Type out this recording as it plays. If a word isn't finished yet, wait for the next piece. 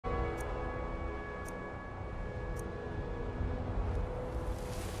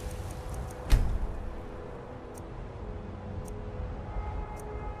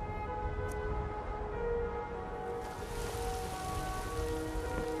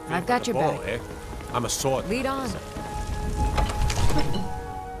I've got your back. Eh? I'm a sword. Lead on.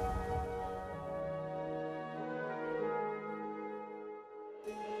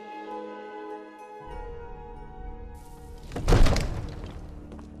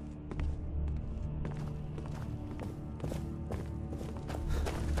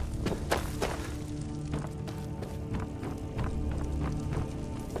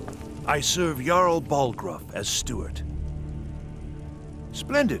 I serve Jarl Balgruuf as steward.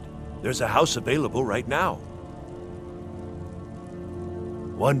 Splendid. There's a house available right now.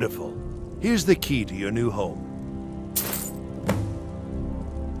 Wonderful. Here's the key to your new home.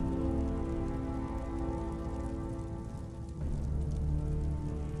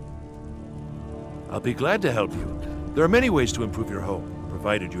 I'll be glad to help you. There are many ways to improve your home,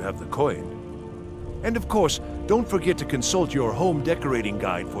 provided you have the coin. And of course, don't forget to consult your home decorating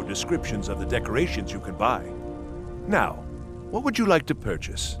guide for descriptions of the decorations you can buy. Now, what would you like to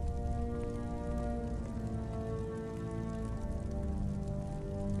purchase?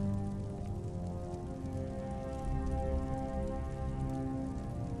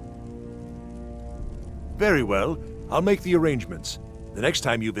 Very well. I'll make the arrangements. The next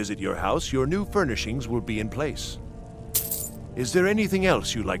time you visit your house, your new furnishings will be in place. Is there anything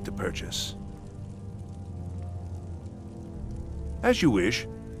else you'd like to purchase? As you wish.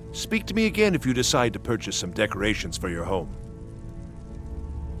 Speak to me again if you decide to purchase some decorations for your home.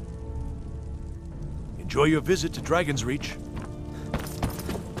 Enjoy your visit to Dragon's Reach.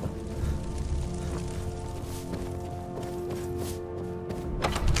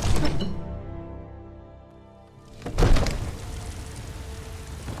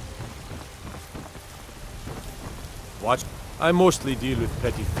 Watch. I mostly deal with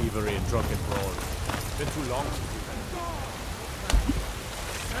petty thievery and drunken brawls. It's been too long since we've had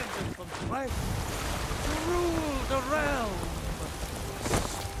To rule the realm.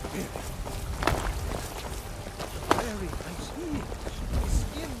 Very nice here. His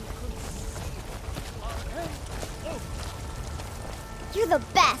inconceivable. You're the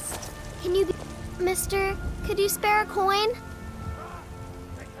best. Can you be... Mister, could you spare a coin?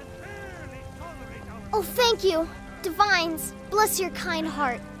 Oh, thank you. Divines, bless your kind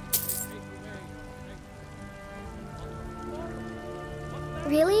heart.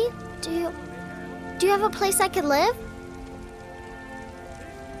 Really? Do you have a place I could live?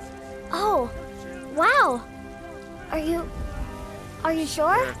 Oh, wow. Are you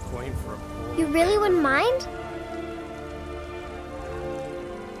sure? You really wouldn't mind?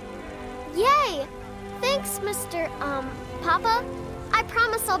 Yay! Thanks, Mr. Papa. I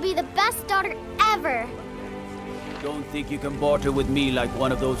promise I'll be the best daughter ever. Don't think you can barter with me like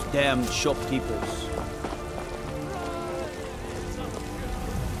one of those damned shopkeepers.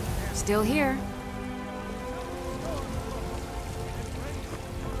 Still here.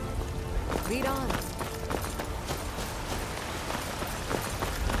 Lead on.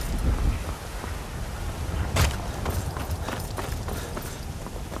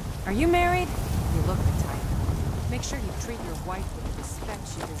 Are you married? You look the type. Make sure you treat your wife with the respect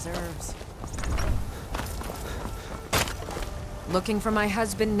she deserves. Looking for my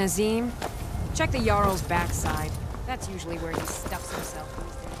husband, Nazim? Check the Jarl's backside. That's usually where he stuffs himself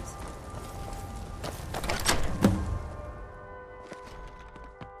these days.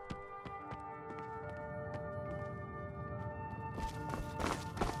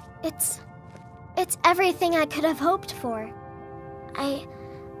 It's everything I could have hoped for. I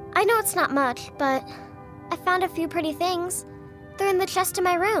know it's not much, but I found a few pretty things. They're in the chest in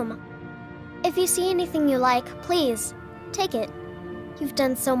my room. If you see anything you like, please, take it. You've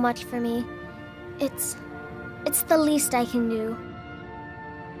done so much for me. It's the least I can do.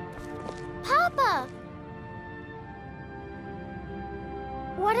 Papa!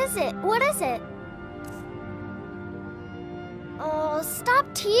 What is it? What is it? Oh, stop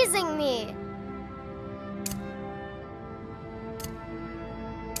teasing me.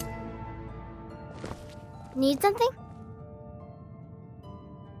 Need something?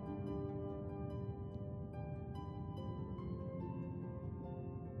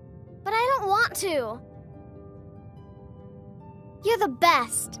 But I don't want to. You're the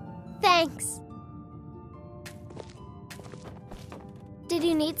best. Thanks. Did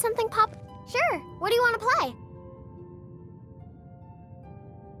you need something, Pop? Sure. What do you want to play?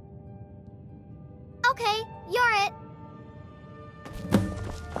 Okay, you're it.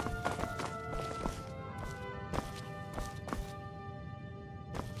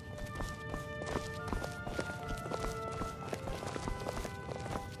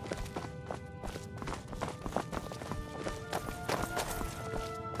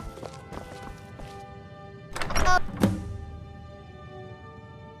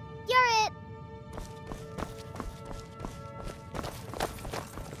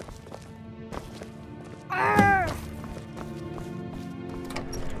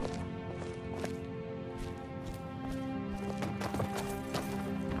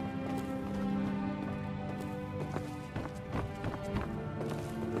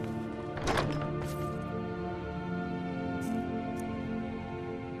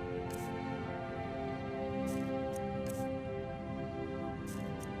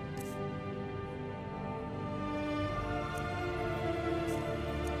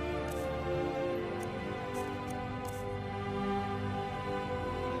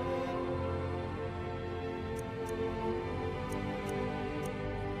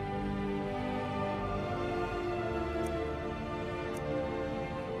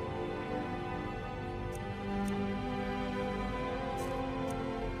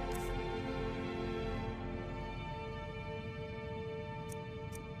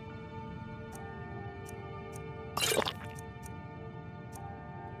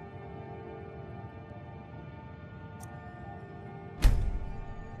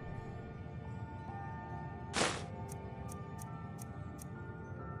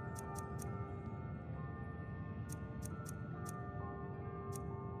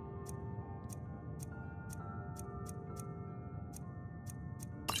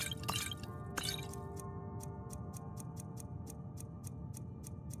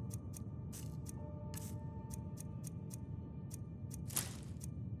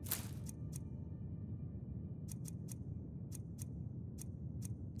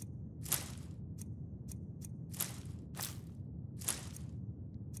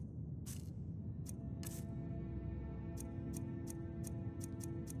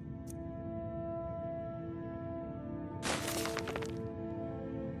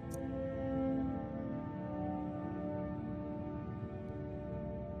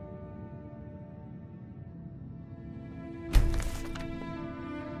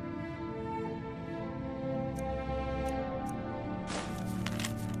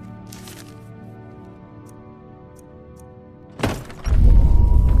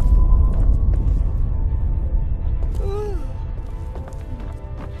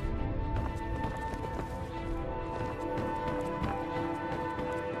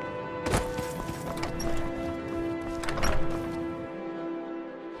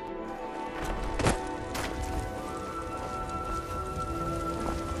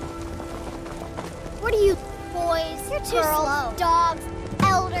 What are you boys, you're too girls, slow. Dogs,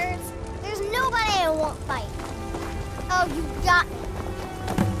 elders? There's nobody I won't fight. Oh, you got me.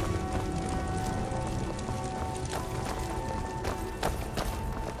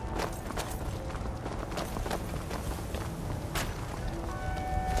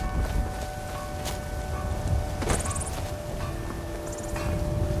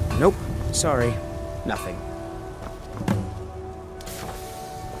 Nope. Sorry. Nothing.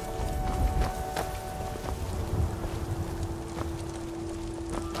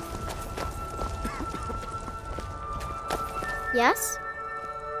 Yes?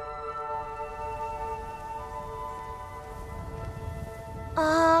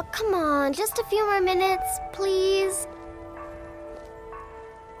 Come on, just a few more minutes, please.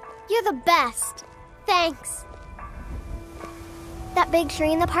 You're the best. Thanks. That big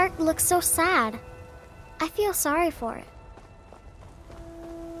tree in the park looks so sad. I feel sorry for it.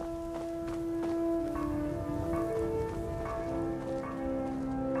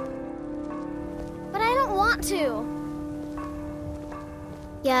 But I don't want to.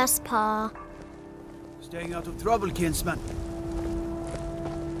 Yes, Pa. Staying out of trouble, kinsman.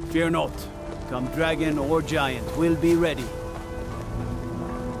 Fear not. Come dragon or giant, we'll be ready.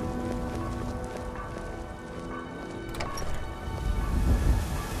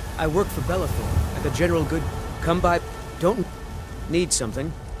 I work for Belethor at the General Good. Come by. Don't need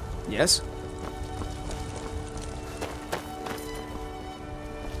something. Yes?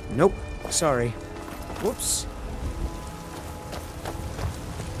 Nope. Sorry. Whoops.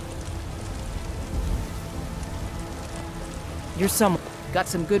 You're some... Got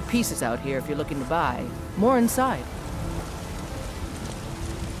some good pieces out here if you're looking to buy. More inside.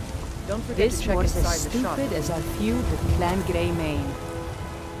 Don't forget This to check was inside as the shop. stupid as our feud with Clan Greymane.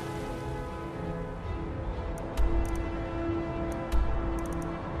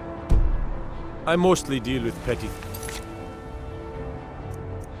 I mostly deal with petty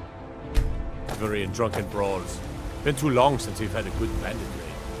thievery and drunken brawls. Been too long since we've had a good bandit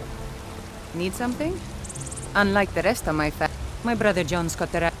raid. Need something? Unlike the rest of my brother John's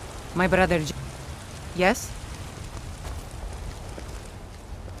got the my brother Yes?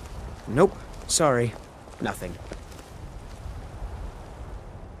 Nope. Sorry. Nothing.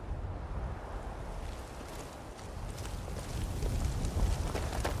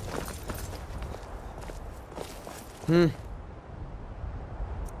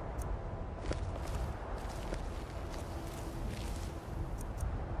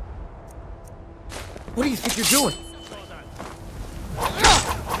 What do you think you're doing?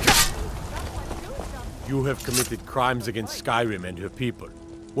 You have committed crimes against Skyrim and her people.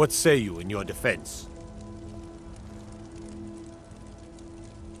 What say you in your defense?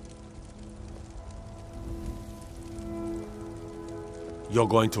 You're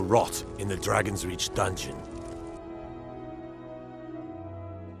going to rot in the Dragon's Reach dungeon.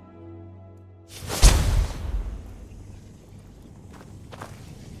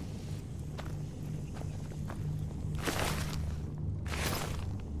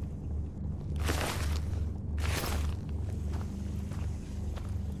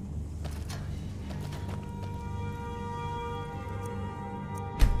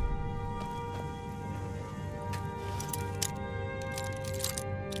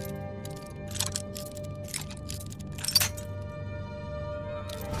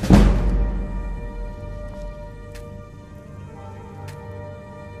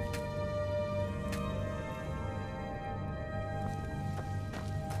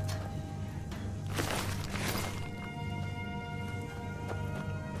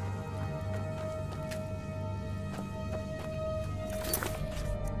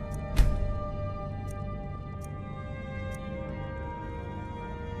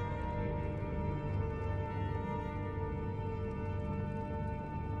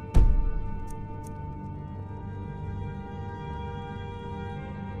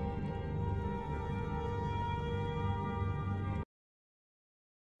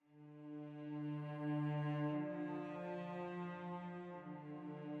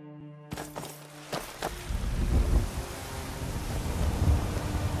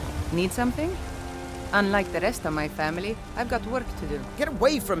 Need something? Unlike the rest of my family, I've got work to do. Get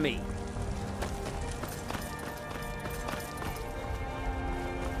away from me!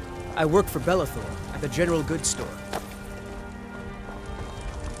 I work for Bellathor at the general goods store.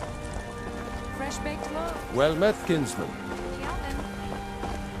 Fresh baked loaf. Well met, kinsman.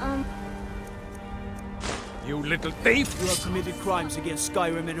 You little thief! You have committed crimes against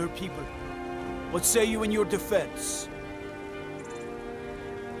Skyrim and her people. What say you in your defense?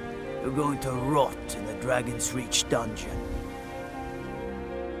 You're going to rot in the Dragon's Reach dungeon.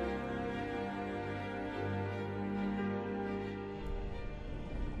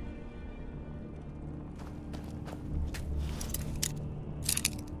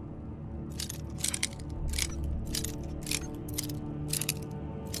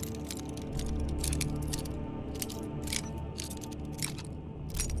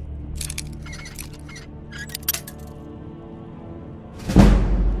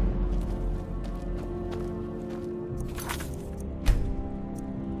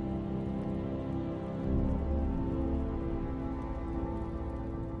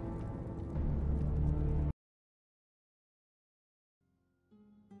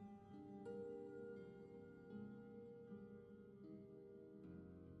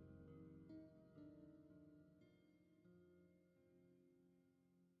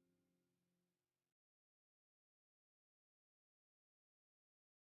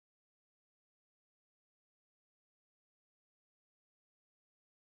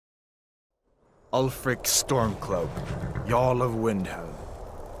 Ulfric Stormcloak, Jarl of Windhelm.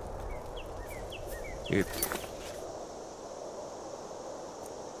 It...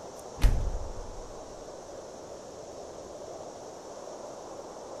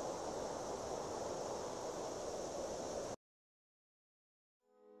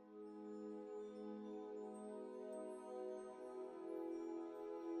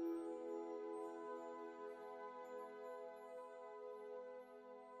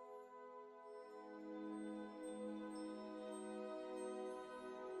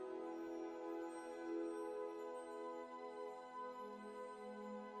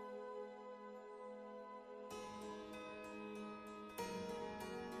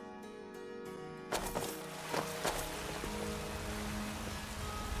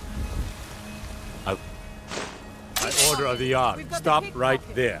 By order of the Jarl, stop right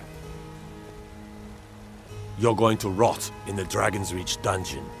there. You're going to rot in the Dragon's Reach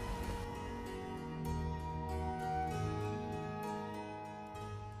dungeon.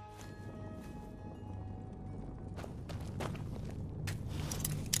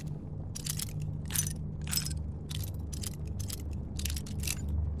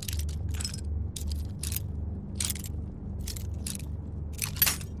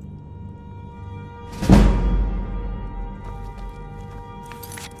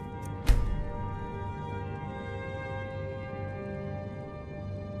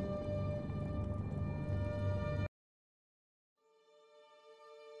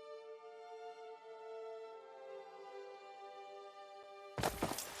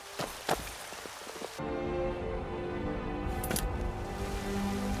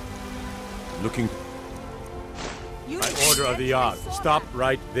 Looking... By order of the Jarl, stop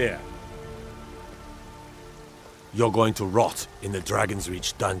right there. You're going to rot in the Dragon's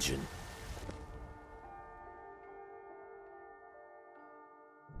Reach dungeon.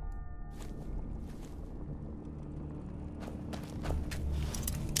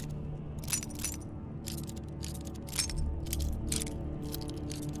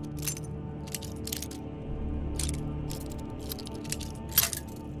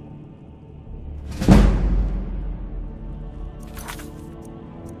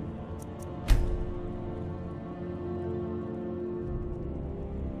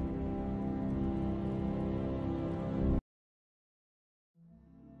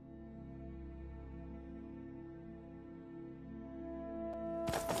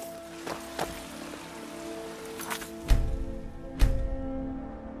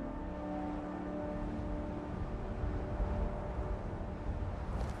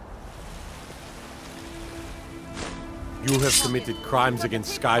 You have committed crimes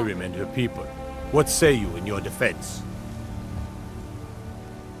against Skyrim and her people. What say you in your defense?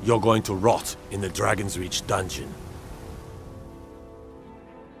 You're going to rot in the Dragon's Reach dungeon.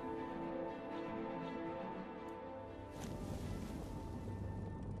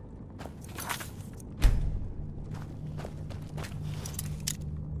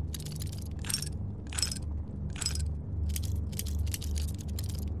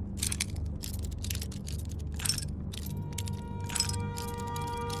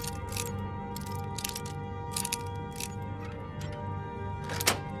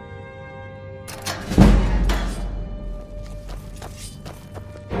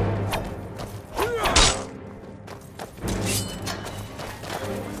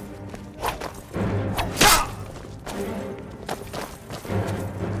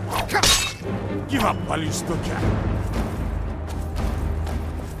 Give up while you still can.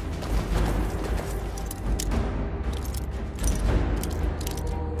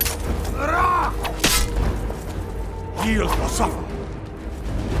 Yield or suffer.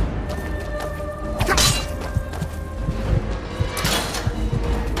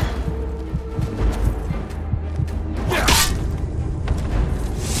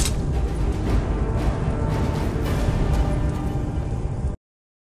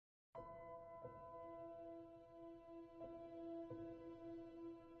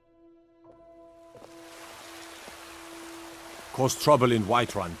 Cause trouble in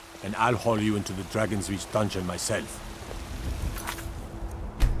Whiterun, and I'll haul you into the Dragon's Reach dungeon myself.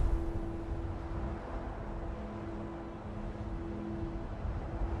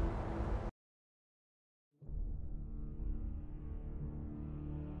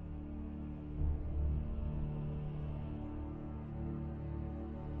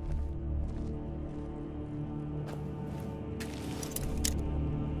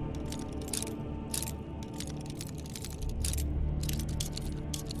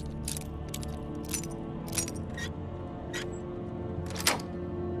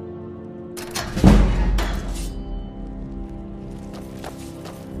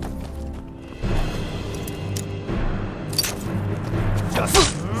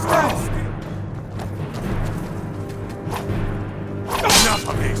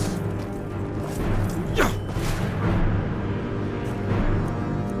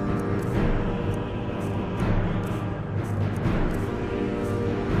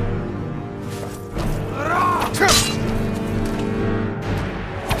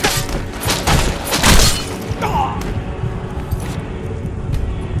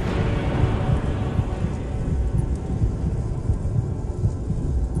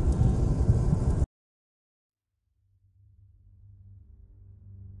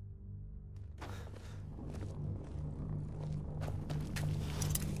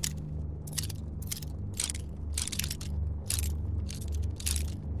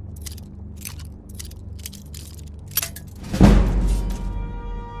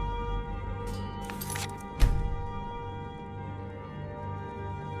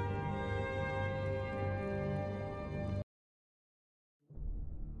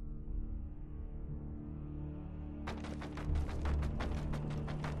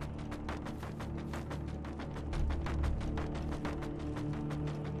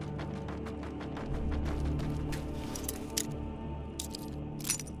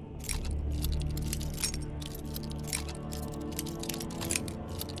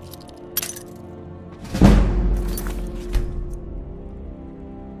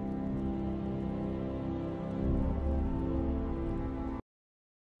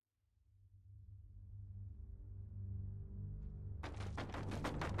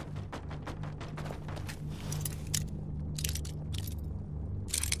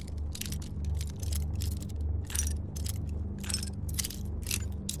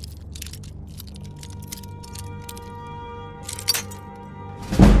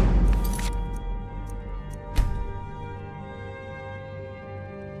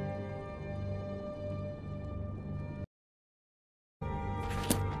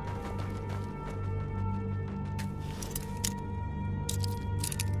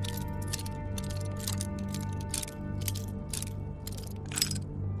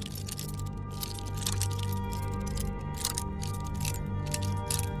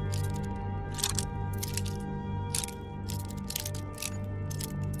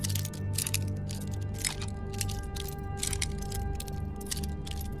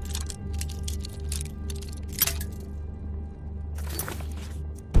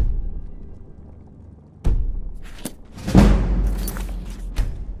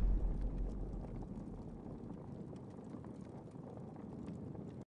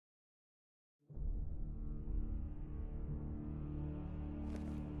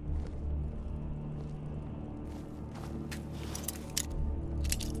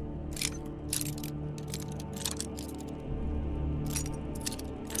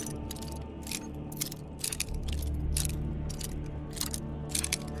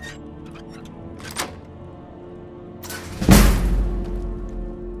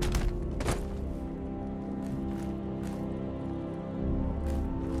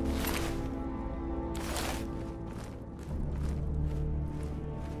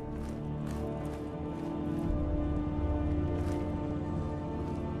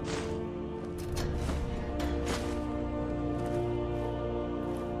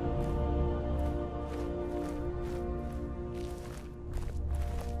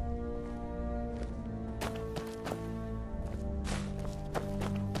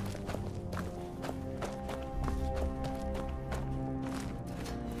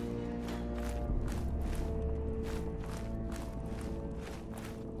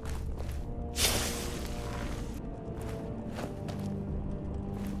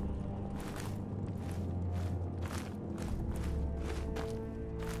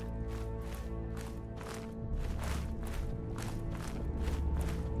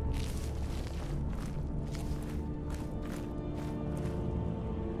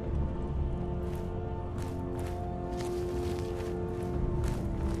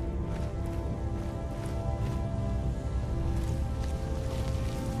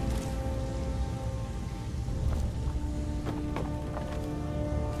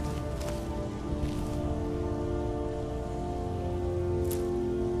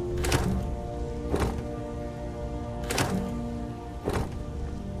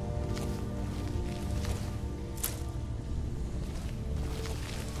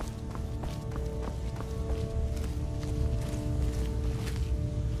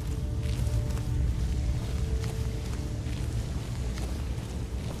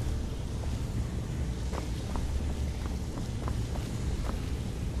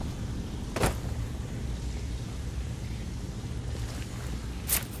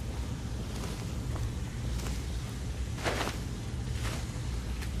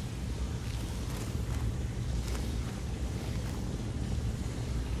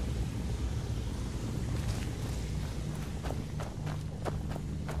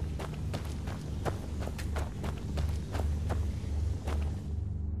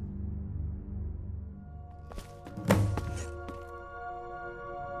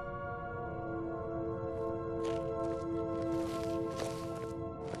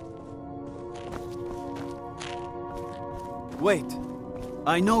 Wait.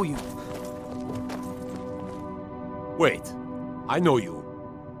 I know you. Wait. I know you.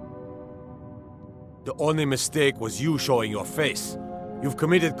 The only mistake was you showing your face. You've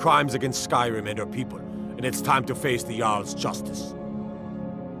committed crimes against Skyrim and her people, and it's time to face the Jarl's justice.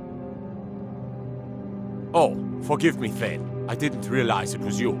 Oh, forgive me, Thane. I didn't realize it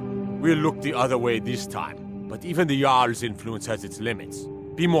was you. We'll look the other way this time, but even the Jarl's influence has its limits.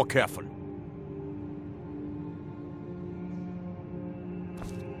 Be more careful.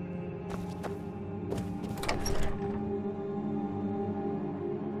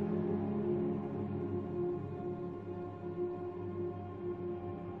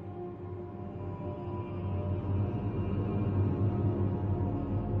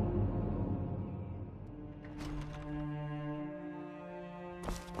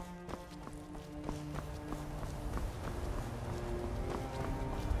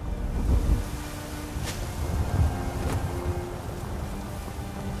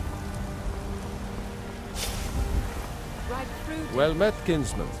 Well met,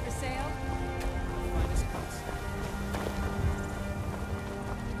 kinsman. For sale?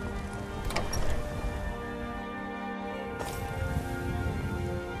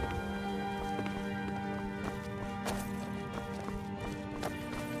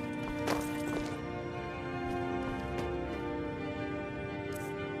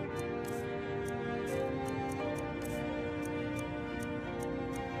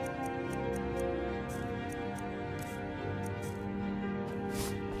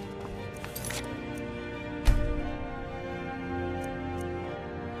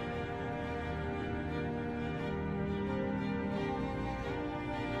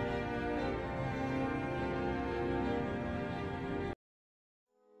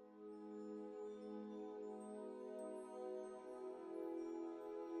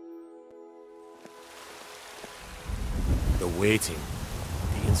 The waiting.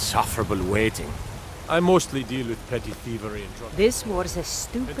 The insufferable waiting. I mostly deal with petty thievery and drug. This war's as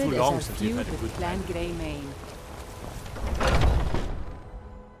stupid Been too as long our since we've feud had a with good Clan time. Greymane.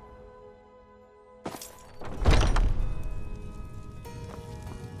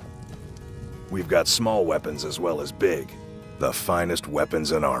 We've got small weapons as well as big. The finest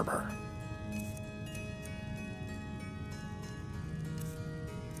weapons and armor.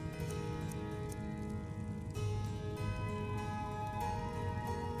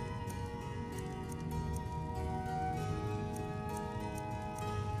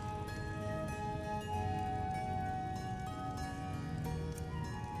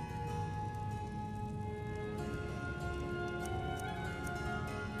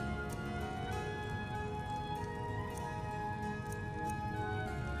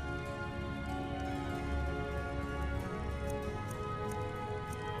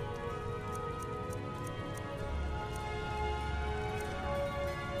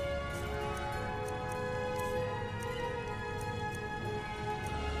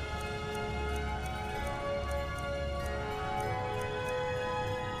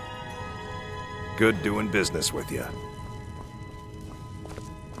 Good doing business with you.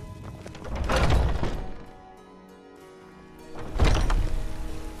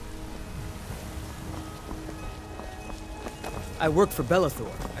 I work for Belethor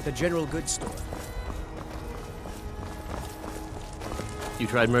at the general goods store. You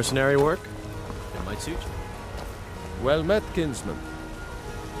tried mercenary work? It might suit you. Well met, kinsman.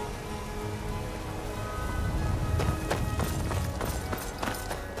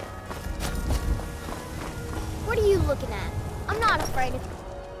 What are you looking at? I'm not afraid of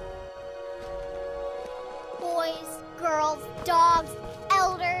boys, girls, dogs,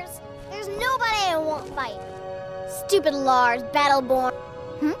 elders. There's nobody I won't fight. Stupid Lars, Battleborn.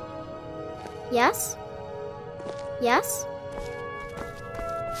 Yes? Yes?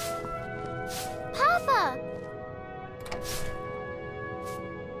 Papa!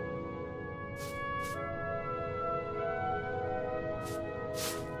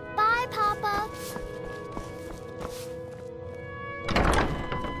 Bye, Papa.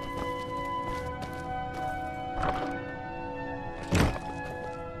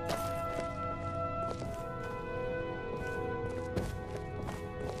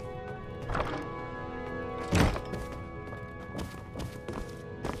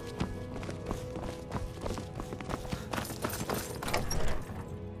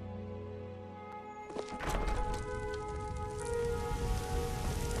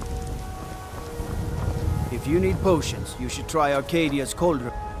 If you need potions, you should try Arcadia's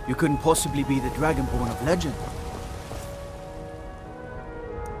cauldron. You couldn't possibly be the Dragonborn of legend.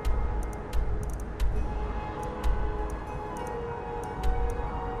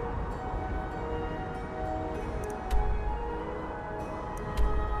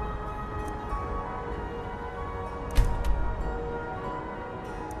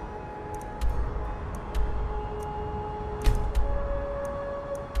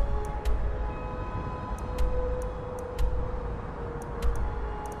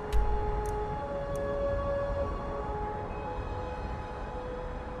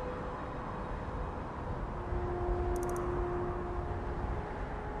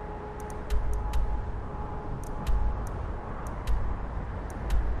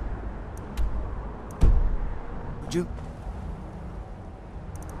 did you?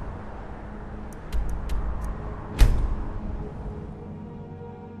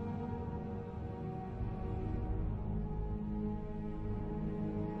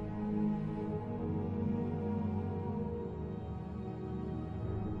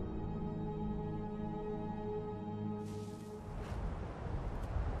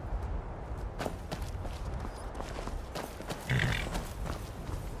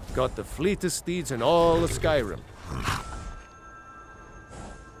 Got the fleetest steeds in all of Skyrim.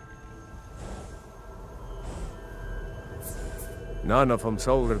 None of them's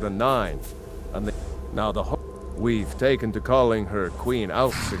older than 9. And now we've taken to calling her Queen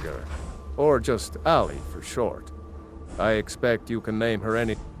Alfsigar, or just Ali for short. I expect you can name her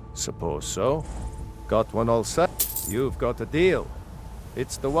any. Suppose so. Got one all set? You've got a deal.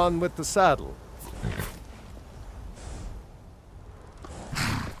 It's the one with the saddle.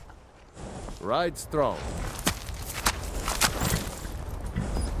 Ride strong.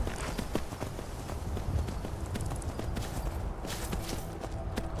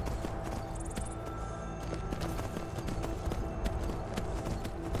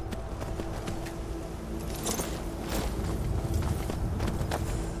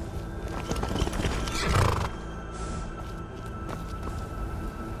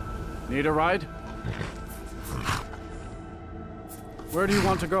 Need a ride? Where do you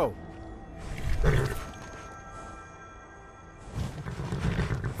want to go?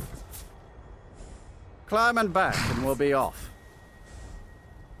 Climb and back, and we'll be off.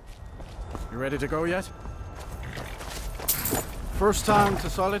 You ready to go yet? First time to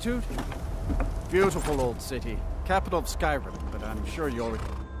Solitude? Beautiful old city. Capital of Skyrim, but I'm sure you'll...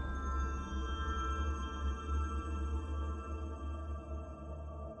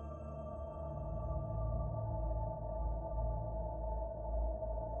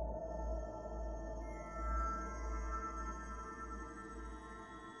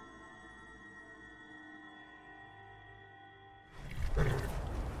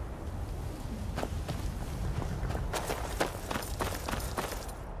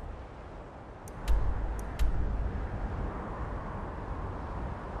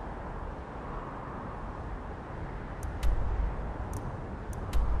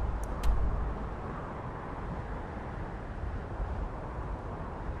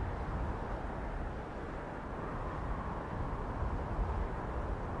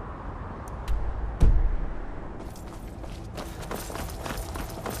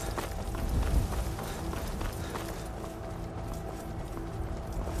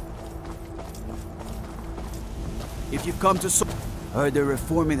 If you've come to heard they're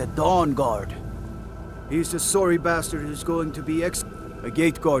reforming the Dawn Guard. He's the sorry bastard who's going to be a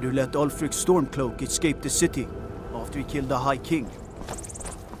gate guard who let Ulfric Stormcloak escape the city after he killed the High King.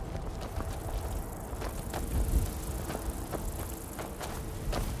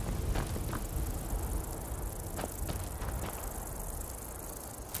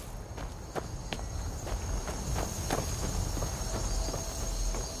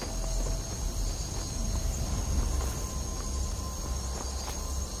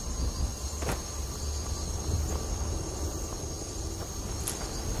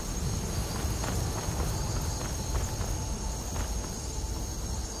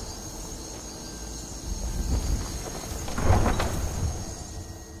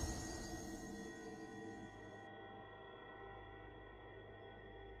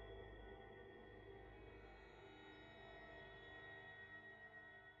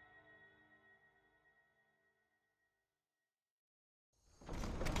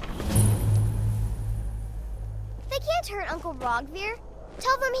 They can't hurt Uncle Rogvir.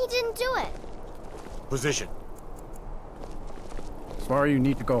 Tell them he didn't do it. Position. Sorry, you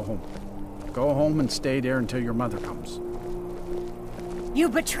need to go home. Go home and stay there until your mother comes. You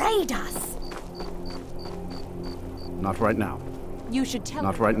betrayed us! Not right now. You should tell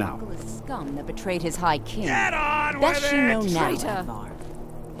Not her right your now. uncle is scum that betrayed his High King. Get on Best with she it! know now, Traitor. Evar.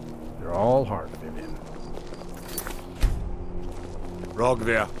 You're all hard, Vivian.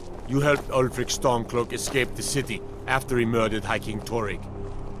 Rogver, you helped Ulfric Stormcloak escape the city after he murdered High King Torrig.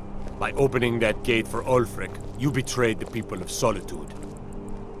 By opening that gate for Ulfric, you betrayed the people of Solitude.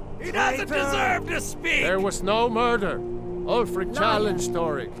 He doesn't deserve to speak! There was no murder. Ulfric challenged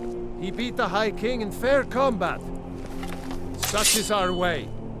Torrig. He beat the High King in fair combat. Such is our way.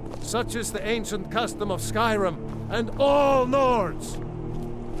 Such is the ancient custom of Skyrim and all Nords.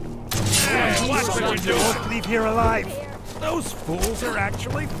 Hey, watch what you're doing! Won't leave here alive. Those fools are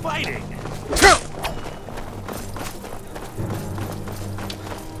actually fighting.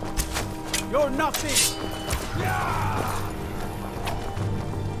 You're nothing!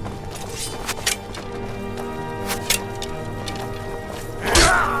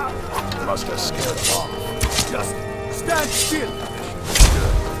 must have scared him off. Just stand still!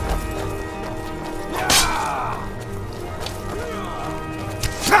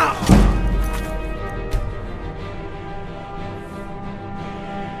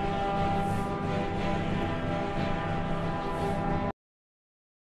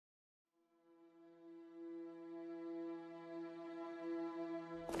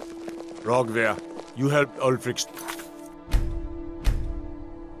 Rogver, you helped Ulfric's...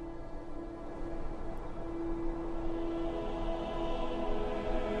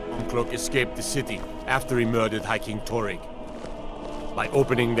 Stormcloak escaped the city after he murdered High King Torygg. By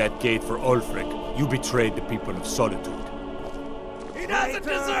opening that gate for Ulfric, you betrayed the people of Solitude. He doesn't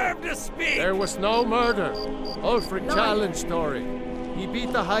deserve to speak! There was no murder. Ulfric challenged Torygg. He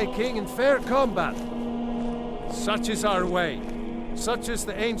beat the High King in fair combat. Such is our way. Such is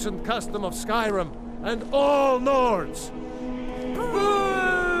the ancient custom of Skyrim and all Nords.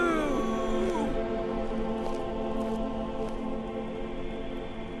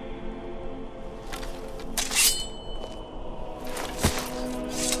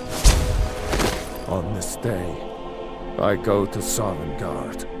 On this day, I go to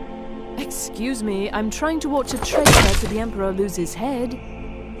Sovngarde. Excuse me, I'm trying to watch a traitor to the Emperor lose his head.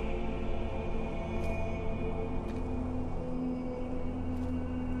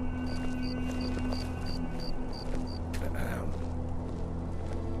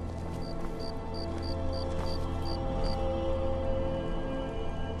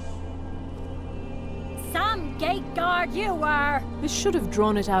 Some gate guard you were! We should have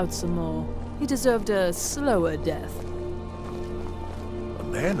drawn it out some more. He deserved a slower death. A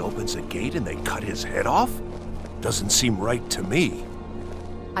man opens a gate and they cut his head off? Doesn't seem right to me.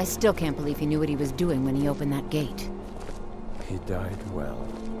 I still can't believe he knew what he was doing when he opened that gate. He died well.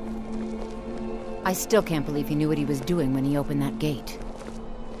 I still can't believe he knew what he was doing when he opened that gate.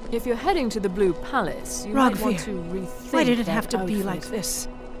 If you're heading to the Blue Palace, you might want to rethink. Why did it that have to be outfit. like this?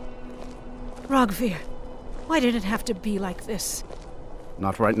 Rogvir, why did it have to be like this?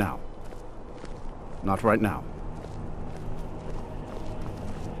 Not right now. Not right now.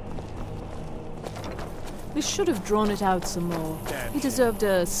 We should have drawn it out some more. He deserved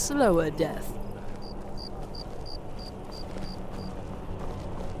a slower death.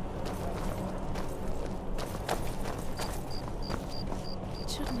 It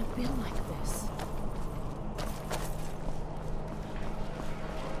shouldn't have been like this.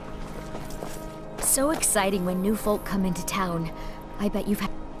 So exciting when new folk come into town. I bet you've had...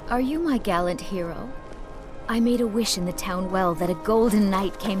 Are you my gallant hero? I made a wish in the town well that a golden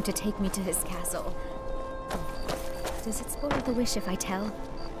knight came to take me to his castle. Does it spoil the wish if I tell?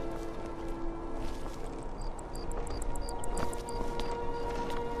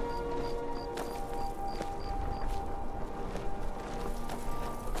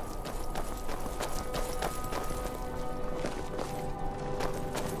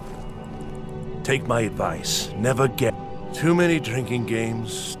 Take my advice. Never get too many drinking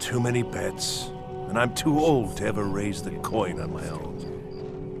games, too many bets, and I'm too old to ever raise the coin on my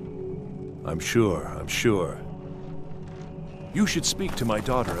own. I'm sure. You should speak to my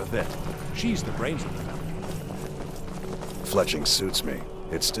daughter, Yvette. She's the brains of the family. Fletching suits me.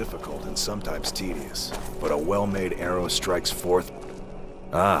 It's difficult and sometimes tedious, but a well-made arrow strikes forth.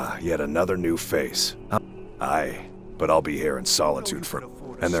 Ah, yet another new face. Aye, but I'll be here in solitude for...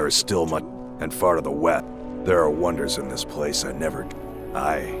 And there is still much... And far to the west, there are wonders in this place I never...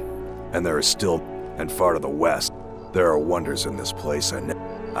 Aye, and there is still... And far to the west, there are wonders in this place I never...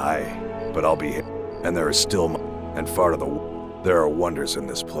 Aye, but I'll be here... And there is still... And far to the... There are wonders in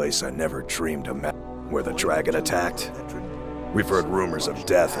this place I never dreamed of where the dragon attacked. We've heard rumors of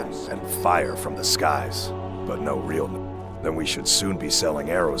death and fire from the skies, but no real... Then we should soon be selling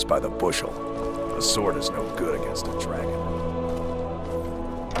arrows by the bushel. A sword is no good against a dragon.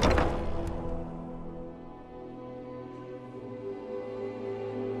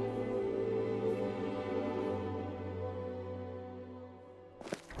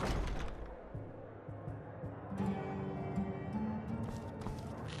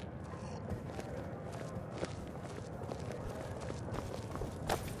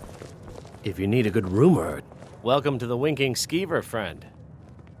 If you need a good rumor, welcome to the Winking Skeever, friend.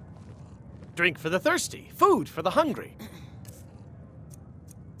 Drink for the thirsty, food for the hungry.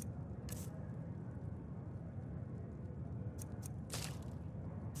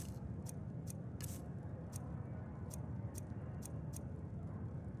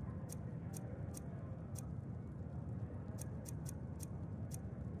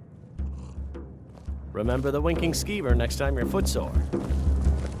 Remember the Winking Skeever next time you're footsore.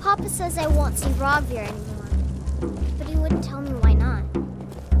 Papa says I won't see Rogvir anymore, but he wouldn't tell me why not.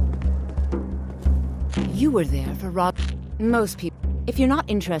 You were there for Rob. Most people. If you're not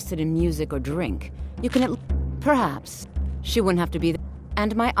interested in music or drink, you can perhaps. She wouldn't have to be there.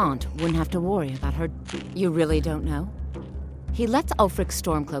 And my aunt wouldn't have to worry about her. You really don't know? He lets Ulfric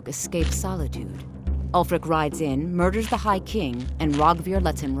Stormcloak escape solitude. Ulfric rides in, murders the High King, and Rogvir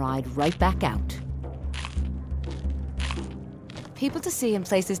lets him ride right back out. People to see and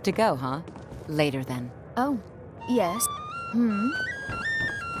places to go, huh? Later then. Oh, yes.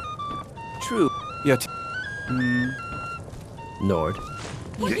 True. Yet. Nord.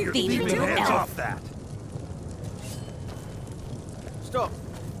 Hands off that! Stop!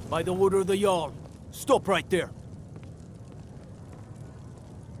 By the order of the Jarl. Stop right there.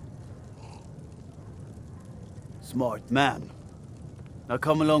 Smart man. Now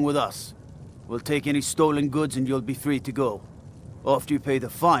come along with us. We'll take any stolen goods and you'll be free to go. After you pay the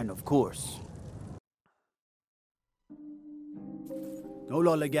fine, of course. No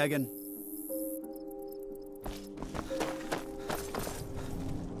lollygagging.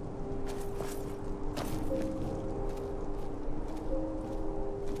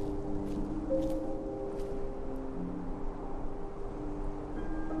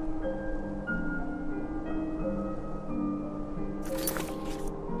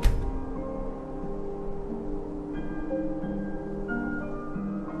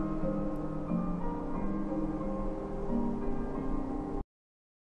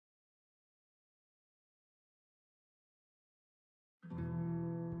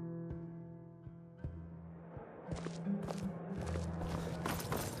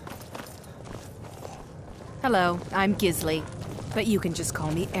 Hello, I'm Gisli. But you can just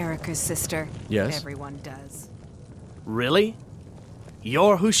call me Erica's sister. Yes? Everyone does. Really?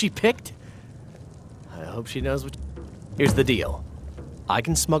 You're who she picked? I hope she knows what... Here's the deal. I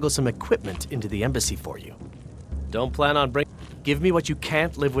can smuggle some equipment into the embassy for you. Don't plan on bringing... Give me what you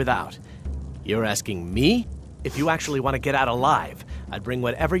can't live without. You're asking me? If you actually want to get out alive, I'd bring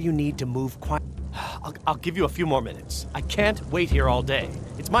whatever you need to move quiet. I'll give you a few more minutes. I can't wait here all day.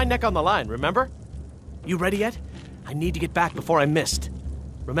 It's my neck on the line, remember? You ready yet? I need to get back before I'm missed.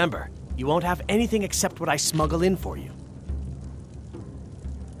 Remember, you won't have anything except what I smuggle in for you.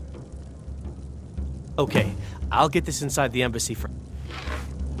 Okay, I'll get this inside the embassy for...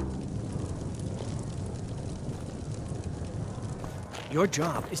 Your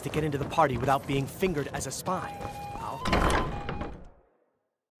job is to get into the party without being fingered as a spy.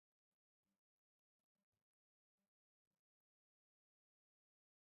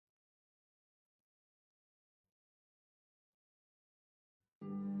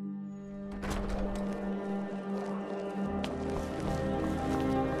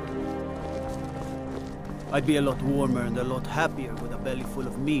 I'd be a lot warmer and a lot happier with a belly full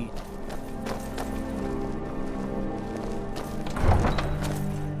of meat.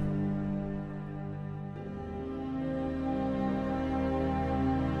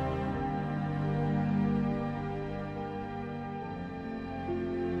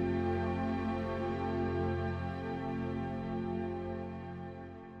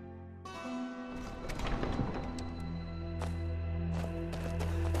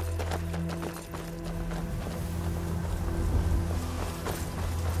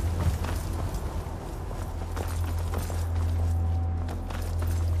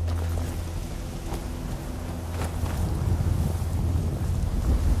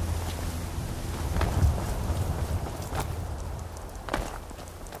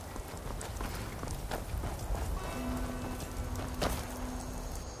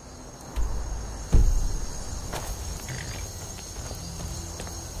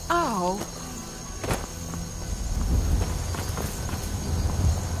 Oh.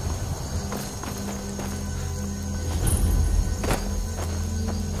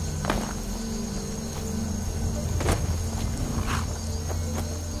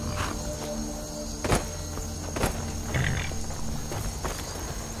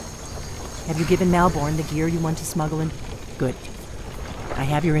 Have you given Malborn the gear you want to smuggle in? Good. I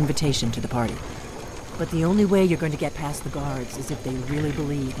have your invitation to the party. But the only way you're going to get past the guards is if they really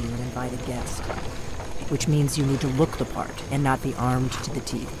believe you're an invited guest. Which means you need to look the part and not be armed to the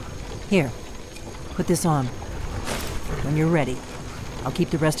teeth. Here, put this on. When you're ready, I'll keep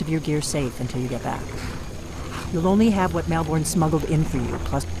the rest of your gear safe until you get back. You'll only have what Malborn smuggled in for you,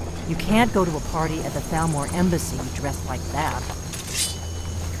 plus you can't go to a party at the Thalmor Embassy dressed like that.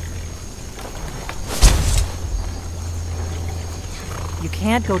 You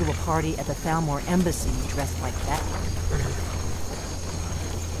can't go to a party at the Thalmor Embassy dressed like that.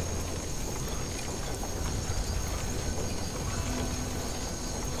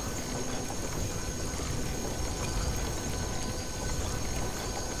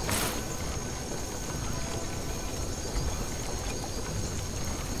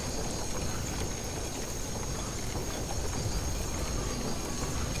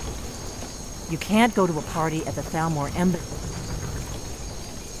 You can't go to a party at the Thalmor Embassy.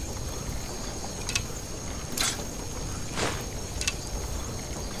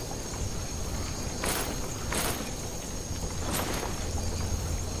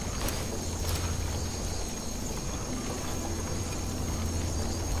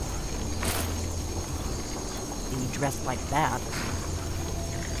 Dressed like that.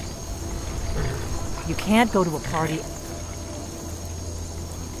 You can't go to a party.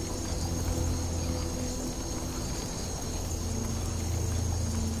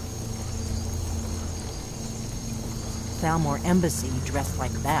 Thalmor Embassy dressed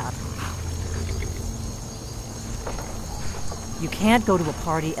like that. You can't go to a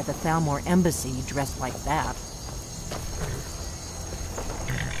party at the Thalmor Embassy dressed like that.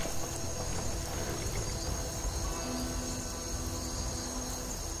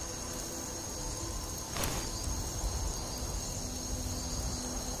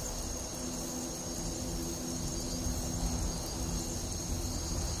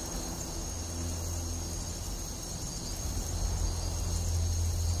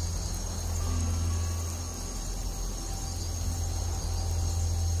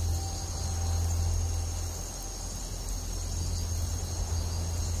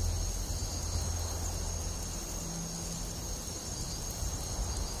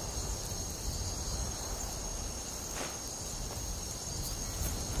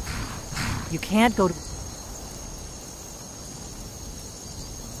 You can't go to...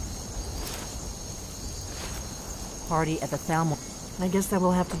 party at the Thalmor. I guess that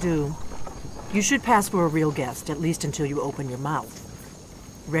will have to do. You should pass for a real guest, at least until you open your mouth.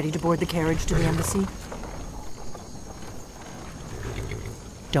 Ready to board the carriage to the embassy?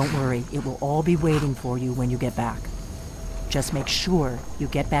 Don't worry, it will all be waiting for you when you get back. Just make sure you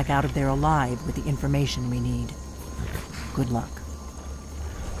get back out of there alive with the information we need. Good luck.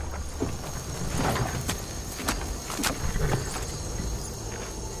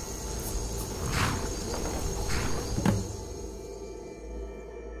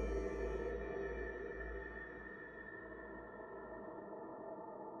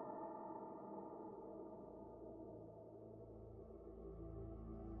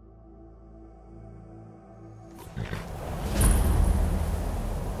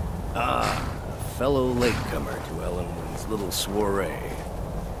 Fellow latecomer to Ellenwood's little soiree.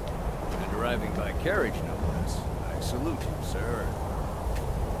 And arriving by carriage, no less. I salute you, sir.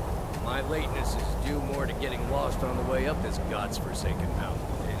 My lateness is due more to getting lost on the way up this god's-forsaken mountain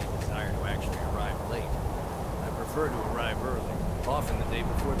than any desire to actually arrive late. I prefer to arrive early, often the day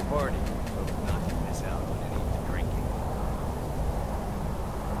before the party, so not to miss out on any drinking.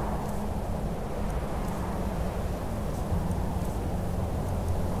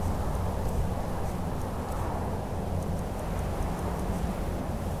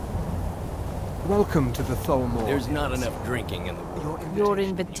 Welcome to the Thalmor. There's not enough drinking in the world. Your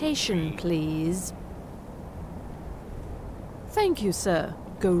invitation, please. Thank you, sir.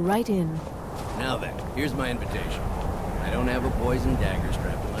 Go right in. Now then, here's my invitation. I don't have a poison dagger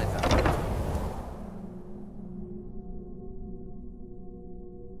strapped to my thigh.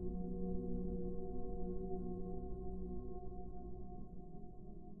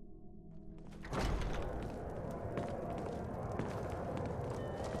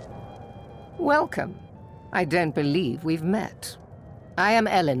 Welcome. I don't believe we've met. I am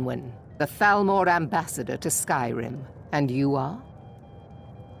Elenwen, the Thalmor ambassador to Skyrim. And you are?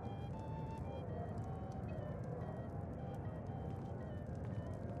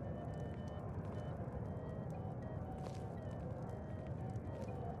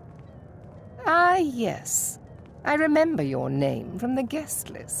 Ah, yes. I remember your name from the guest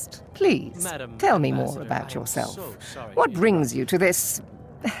list. Please, Madam tell me more Ambassador, about I am yourself. so sorry What to brings you to this...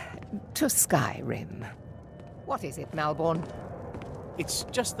 to Skyrim? What is it, Malborn? It's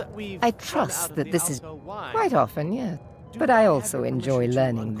just that we've... I run out trust of that the this is Alto wine. quite often, yes. But I also enjoy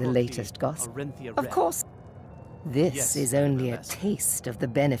learning the latest gossip. Orinthia Of Red. course, this Yes, is only a taste of the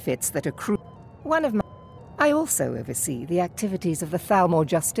benefits that accrue. One of my... I also oversee the activities of the Thalmor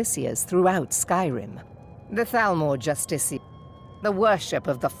Justiciars throughout Skyrim. The Thalmor Justicia, the worship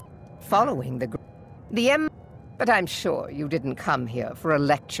of the following the But I'm sure you didn't come here for a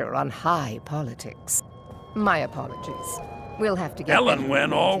lecture on high politics. My apologies. We'll have to get...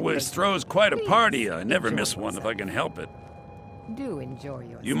 Elenwen always throws quite a Please, party. I never enjoy miss one if I can help it. Do enjoy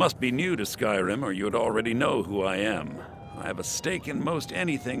yourself. You must be new to Skyrim, or you'd already know who I am. I have a stake in most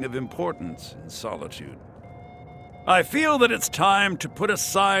anything of importance in Solitude. I feel that it's time to put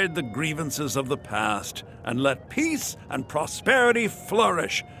aside the grievances of the past and let peace and prosperity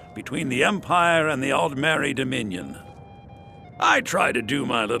flourish between the Empire and the Aldmeri Dominion. I try to do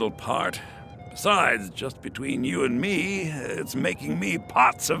my little part, Besides, just between you and me, it's making me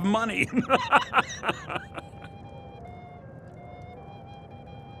pots of money.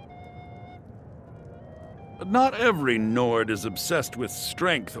 But not every Nord is obsessed with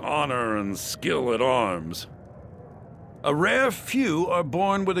strength, honor, and skill at arms. A rare few are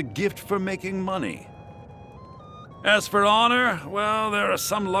born with a gift for making money. As for honor, well, there are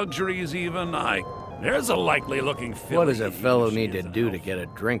some luxuries even There's a likely-looking filly. What does a fellow need to do to get a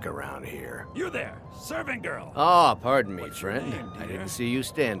drink around here? You there, serving girl. Ah, pardon me, friend. I didn't see you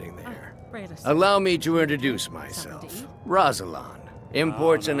standing there. Allow me to introduce myself. Rosalind,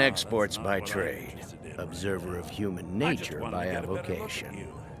 imports and exports by trade. Observer of human nature by avocation.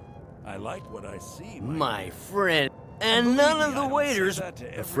 I like what I see. My friend. And none of the waiters.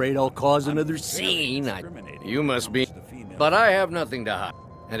 Afraid I'll cause another scene. You must be. But I have nothing to hide.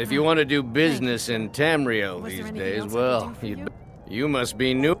 And if you want to do business in Tamriel these days, well, you must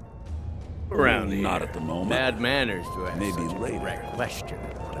be new around here. Not at the moment. Bad manners to ask Maybe such a later. direct question.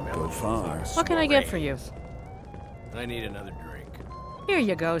 Go far. What can I get for you? I need another drink. Here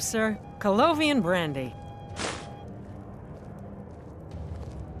you go, sir. Colovian brandy.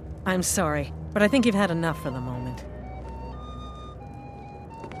 I'm sorry, but I think you've had enough for the moment.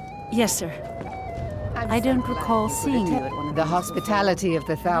 Yes, sir. I don't recall seeing you at one of the hospitality of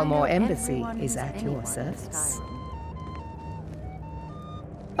the Thalmor Embassy is at your service.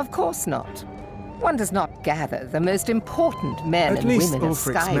 Of course not. One does not gather the most important men At and least women of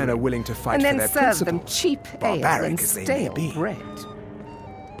Ulfric's men are Skyrim willing to fight and for then their serve them principles, cheap ale barbaric and as they may stale be. bread.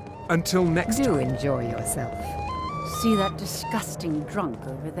 Until next Do time. enjoy yourself. See that disgusting drunk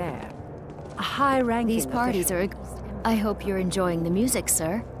over there? A high-ranking These parties are... I hope you're enjoying the music,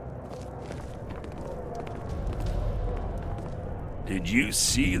 sir. Did you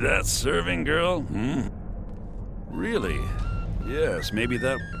see that serving girl? Really? Yes, maybe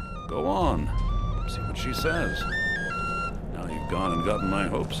that... Go on. See what she says. Now you've gone and gotten my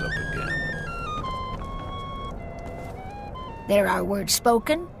hopes up again. There are words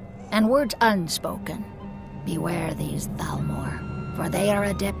spoken and words unspoken. Beware these Thalmor, for they are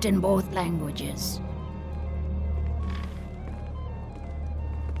adept in both languages.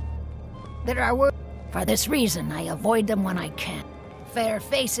 There are words. For this reason, I avoid them when I can. Fair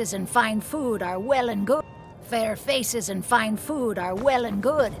faces and fine food are well and good. Fair faces and fine food are well and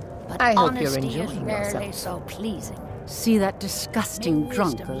good, but I hope you're honesty is enjoying rarely yourself. so pleasing. See that disgusting May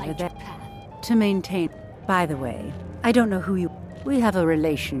drunk wisdom over light there? your path. To maintain... By the way, I don't know who you... We have a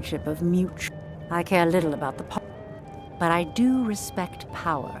relationship of mutual... I care little about the... But I do respect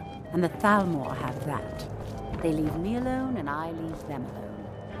power, and the Thalmor have that. They leave me alone, and I leave them alone.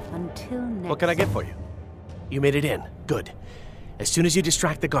 Until next... What can I get for you? You made it in. Good. As soon as you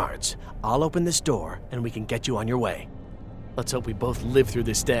distract the guards, I'll open this door, and we can get you on your way. Let's hope we both live through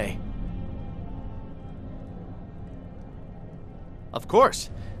this day. Of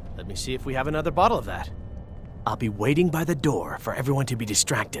course. Let me see if we have another bottle of that. I'll be waiting by the door for everyone to be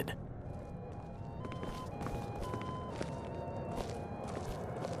distracted.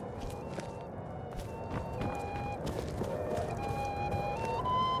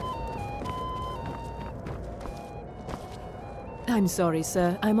 I'm sorry,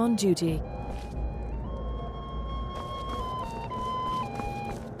 sir. I'm on duty.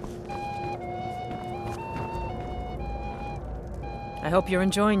 I hope you're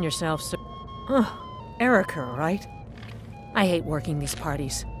enjoying yourself, sir. Erica, right? I hate working these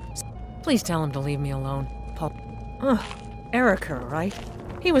parties. Please tell him to leave me alone, Paul. Erica, right?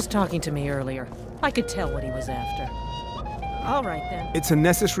 He was talking to me earlier. I could tell what he was after. All right, then. It's a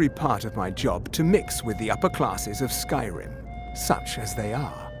necessary part of my job to mix with the upper classes of Skyrim, such as they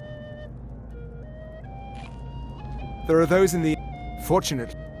are. There are those in the...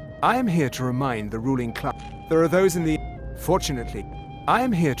 Fortunately, I am here to remind the ruling class... There are those in the... Fortunately, I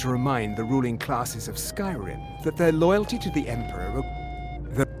am here to remind the ruling classes of Skyrim that their loyalty to the Emperor...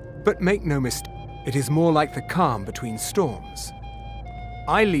 But make no mistake, it is more like the calm between storms.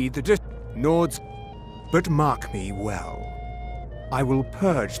 I lead the Nords, but mark me well. I will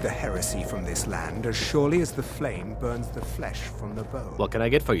purge the heresy from this land as surely as the flame burns the flesh from the bone. What can I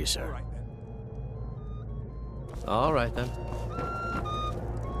get for you, sir? All right, then.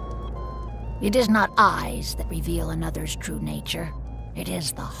 It is not eyes that reveal another's true nature. It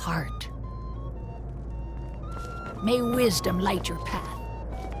is the heart. May wisdom light your path.